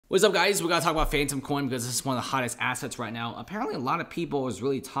What's up, guys? We gotta talk about Fantom coin because this is one of the hottest assets right now. Apparently, a lot of people is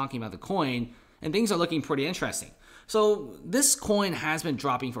really talking about the coin, and things are looking pretty interesting. So this coin has been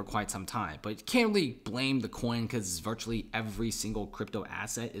dropping for quite some time, but you can't really blame the coin because virtually every single crypto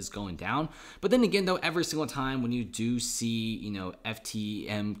asset is going down. But then again, though, every single time when you do see,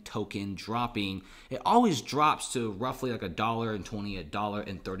 FTM token dropping, it always drops to roughly like $1.20,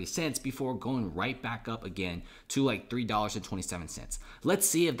 $1.30 before going right back up again to like $3.27. Let's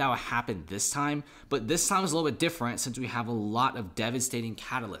see if that will happen this time. But this time is a little bit different since we have a lot of devastating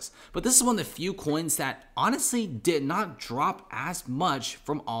catalysts. But this is one of the few coins that honestly did not drop as much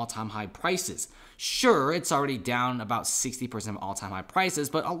from all-time high prices. Sure, it's already down about 60% of all-time high prices,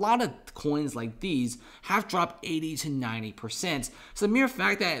 but a lot of coins like these have dropped 80 to 90%. So the mere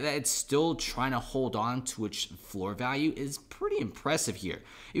fact that it's still trying to hold on to its floor value is pretty impressive here.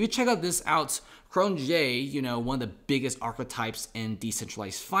 If you check out this out, Cron J, one of the biggest archetypes in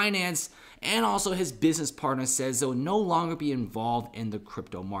decentralized finance, and also his business partner says they'll no longer be involved in the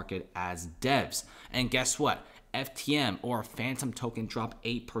crypto market as devs. And guess what? FTM or Fantom token dropped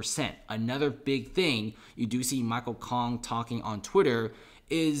 8%. Another big thing you do see Michael Kong talking on Twitter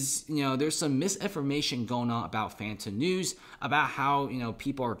is, there's some misinformation going on about Fantom news, about how,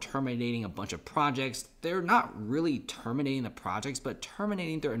 people are terminating a bunch of projects. They're not really terminating the projects, but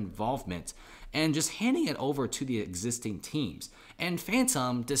terminating their involvement and just handing it over to the existing teams. And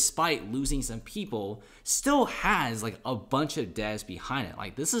Fantom, despite losing some people, still has like a bunch of devs behind it.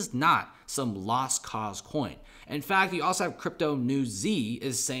 Like, this is not some lost cause coin. In fact, you also have Crypto News Z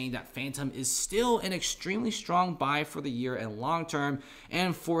is saying that Fantom is still an extremely strong buy for the year and long term,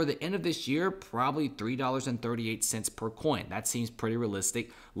 and for the end of this year, probably $3.38 per coin. That seems pretty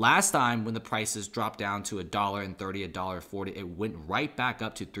realistic. Last time when the prices dropped down to $1.30, $1.40, it went right back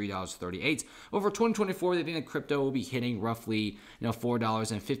up to $3.38. Over 2024, they think that crypto will be hitting roughly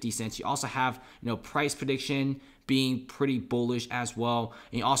 $4.50. You also have price prediction being pretty bullish as well.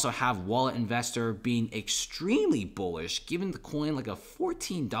 And you also have Wallet Investor being extremely bullish, giving the coin like a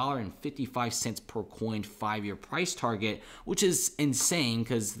 $14.55 per coin 5-year price target, which is insane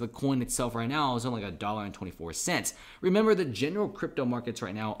because the coin itself right now is only like $1.24. Remember, the general crypto markets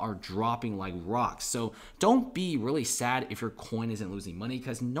right now are dropping like rocks. So don't be really sad if your coin isn't losing money,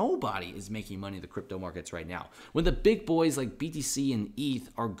 because nobody is making money in the crypto markets right now. When the big boys like BTC and ETH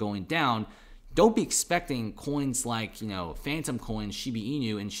are going down, don't be expecting coins like, Fantom coin, Shiba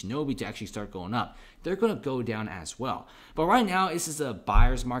Inu, and Shinobi to actually start going up. They're going to go down as well. But right now, this is a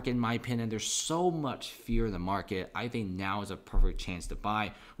buyer's market, in my opinion. There's so much fear in the market. I think now is a perfect chance to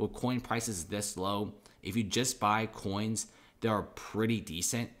buy. With coin prices this low, if you just buy coins that are pretty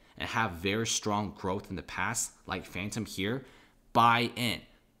decent and have very strong growth in the past, like Fantom here, buy in.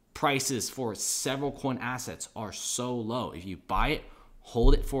 Prices for several coin assets are so low. If you buy it,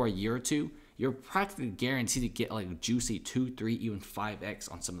 hold it for a year or two, you're practically guaranteed to get like juicy 2, 3, even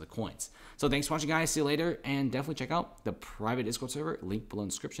 5x on some of the coins. So thanks for watching, guys. See you later. And definitely check out the private Discord server, link below in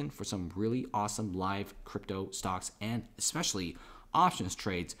the description, for some really awesome live crypto stocks and especially options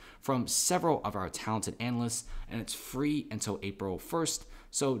trades from several of our talented analysts. And it's free until April 1st.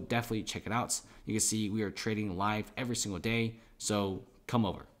 So definitely check it out. You can see we are trading live every single day. So come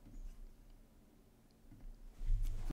over.